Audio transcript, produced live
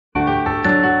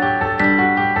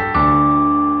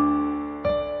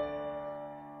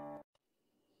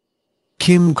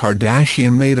Kim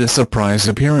Kardashian made a surprise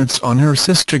appearance on her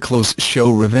sister Khloe's show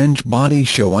Revenge Body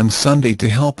Show on Sunday to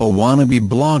help a wannabe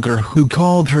blogger who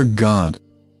called her God.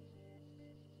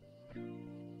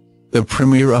 The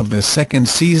premiere of the second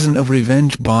season of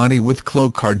Revenge Body with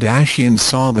Khloe Kardashian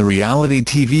saw the reality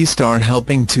TV star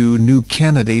helping two new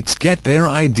candidates get their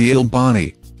ideal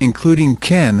body, including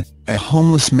Ken, a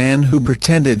homeless man who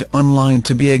pretended online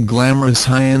to be a glamorous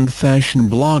high-end fashion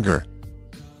blogger.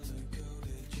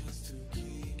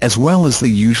 As well as the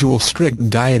usual strict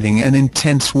dieting and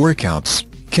intense workouts,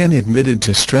 Ken admitted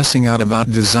to stressing out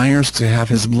about desires to have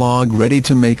his blog ready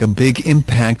to make a big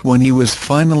impact when he was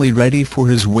finally ready for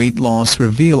his weight loss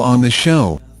reveal on the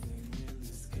show.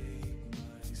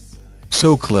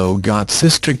 So Khloe got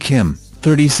sister Kim,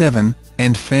 37,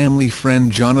 and family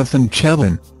friend Jonathan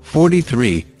Cheban,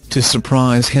 43, to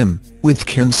surprise him, with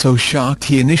Ken so shocked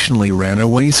he initially ran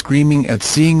away screaming at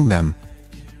seeing them.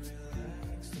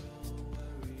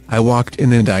 "I walked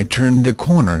in and I turned the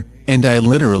corner, and I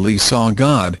literally saw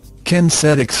God," Ken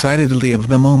said excitedly of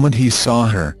the moment he saw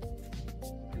her.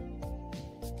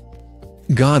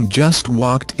 "God just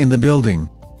walked in the building."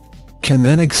 Ken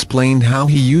then explained how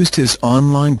he used his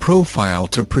online profile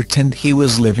to pretend he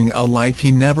was living a life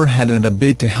he never had and a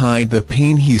bit to hide the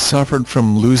pain he suffered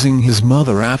from losing his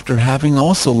mother after having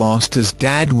also lost his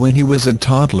dad when he was a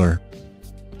toddler.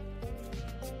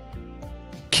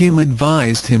 Kim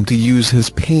advised him to use his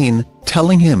pain,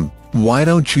 telling him, "Why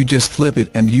don't you just flip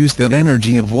it and use that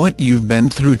energy of what you've been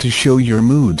through to show your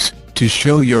moods, to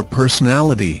show your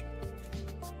personality?"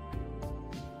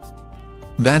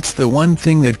 "That's the one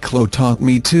thing that Khloe taught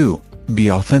me too, be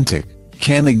authentic,"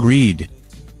 Ken agreed.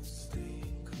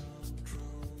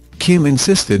 Kim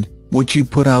insisted, "What you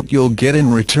put out you'll get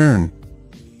in return.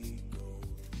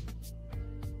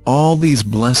 All these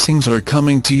blessings are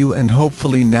coming to you and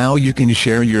hopefully now you can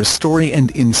share your story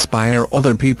and inspire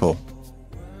other people.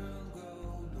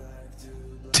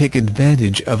 Take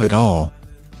advantage of it all."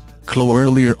 Khloe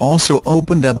earlier also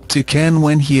opened up to Ken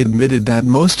when he admitted that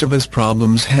most of his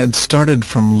problems had started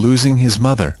from losing his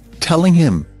mother, telling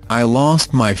him, "I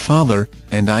lost my father,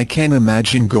 and I can't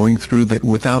imagine going through that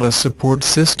without a support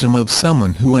system of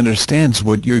someone who understands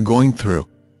what you're going through."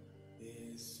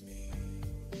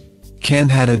 Ken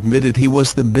had admitted he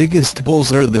was the biggest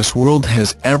bullseye this world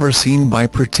has ever seen by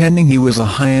pretending he was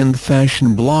a high-end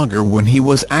fashion blogger when he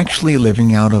was actually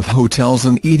living out of hotels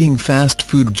and eating fast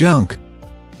food junk.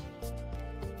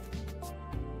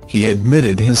 He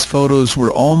admitted his photos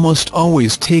were almost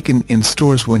always taken in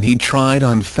stores when he tried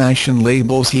on fashion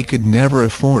labels he could never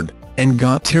afford, and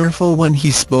got tearful when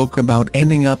he spoke about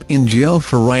ending up in jail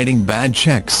for writing bad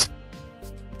checks.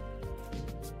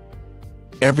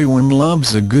 "Everyone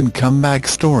loves a good comeback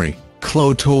story,"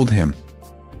 Khloe told him.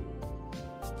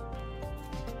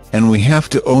 "And we have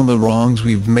to own the wrongs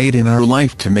we've made in our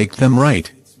life to make them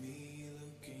right."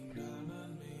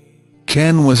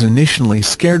 Ken was initially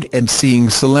scared at seeing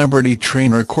celebrity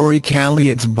trainer Corey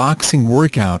Calliott's boxing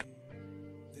workout.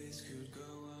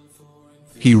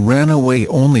 He ran away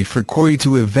only for Corey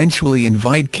to eventually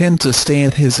invite Ken to stay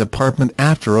at his apartment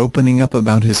after opening up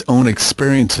about his own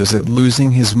experiences at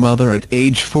losing his mother at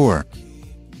age 4.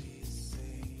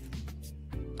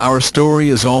 "Our story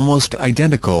is almost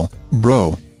identical,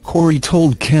 bro," Corey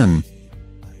told Ken.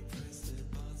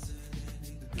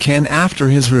 Ken after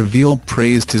his reveal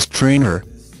praised his trainer.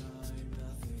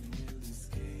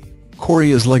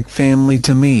 "Corey is like family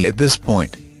to me at this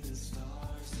point.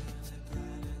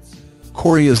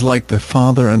 Corey is like the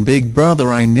father and big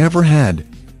brother I never had.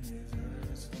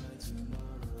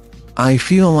 I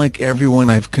feel like everyone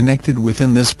I've connected with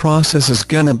in this process is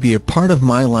gonna be a part of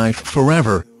my life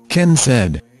forever," Ken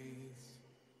said.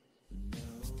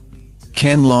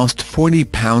 Ken lost 40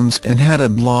 pounds and had a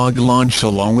blog launch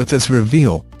along with his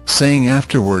reveal, saying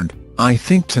afterward, "I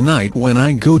think tonight when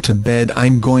I go to bed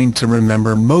I'm going to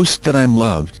remember most that I'm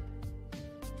loved.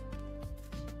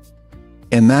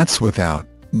 And that's without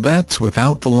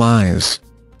the lies.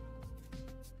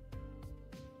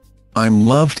 I'm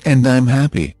loved and I'm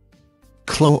happy."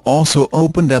 Khloe also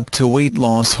opened up to weight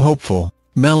loss hopeful,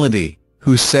 Melody,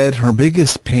 who said her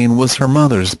biggest pain was her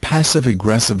mother's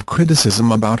passive-aggressive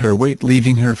criticism about her weight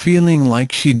leaving her feeling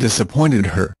like she disappointed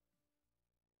her.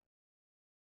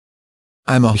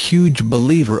 "I'm a huge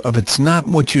believer of it's not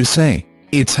what you say,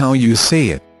 it's how you say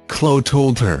it," Khloe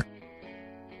told her.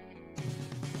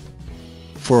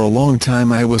 "For a long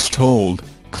time I was told,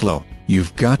 Khloe,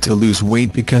 you've got to lose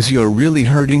weight because you're really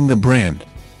hurting the brand.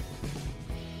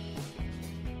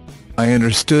 I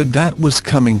understood that was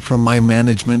coming from my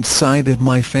management side of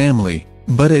my family,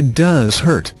 but it does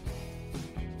hurt.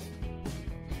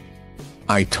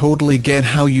 "I totally get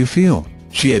how you feel,"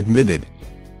 she admitted.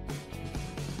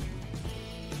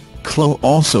 Khloe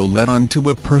also led on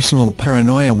to a personal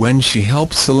paranoia when she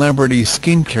helped celebrity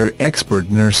skincare expert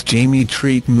Nurse Jamie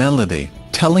treat Melody,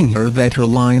 telling her that her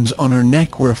lines on her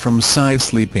neck were from side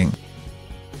sleeping.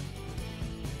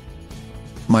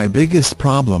 "My biggest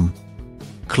problem,"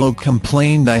 Khloe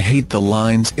complained, "I hate the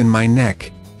lines in my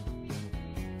neck.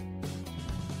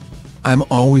 I'm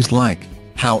always like,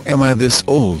 how am I this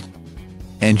old?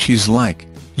 And she's like,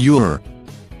 you're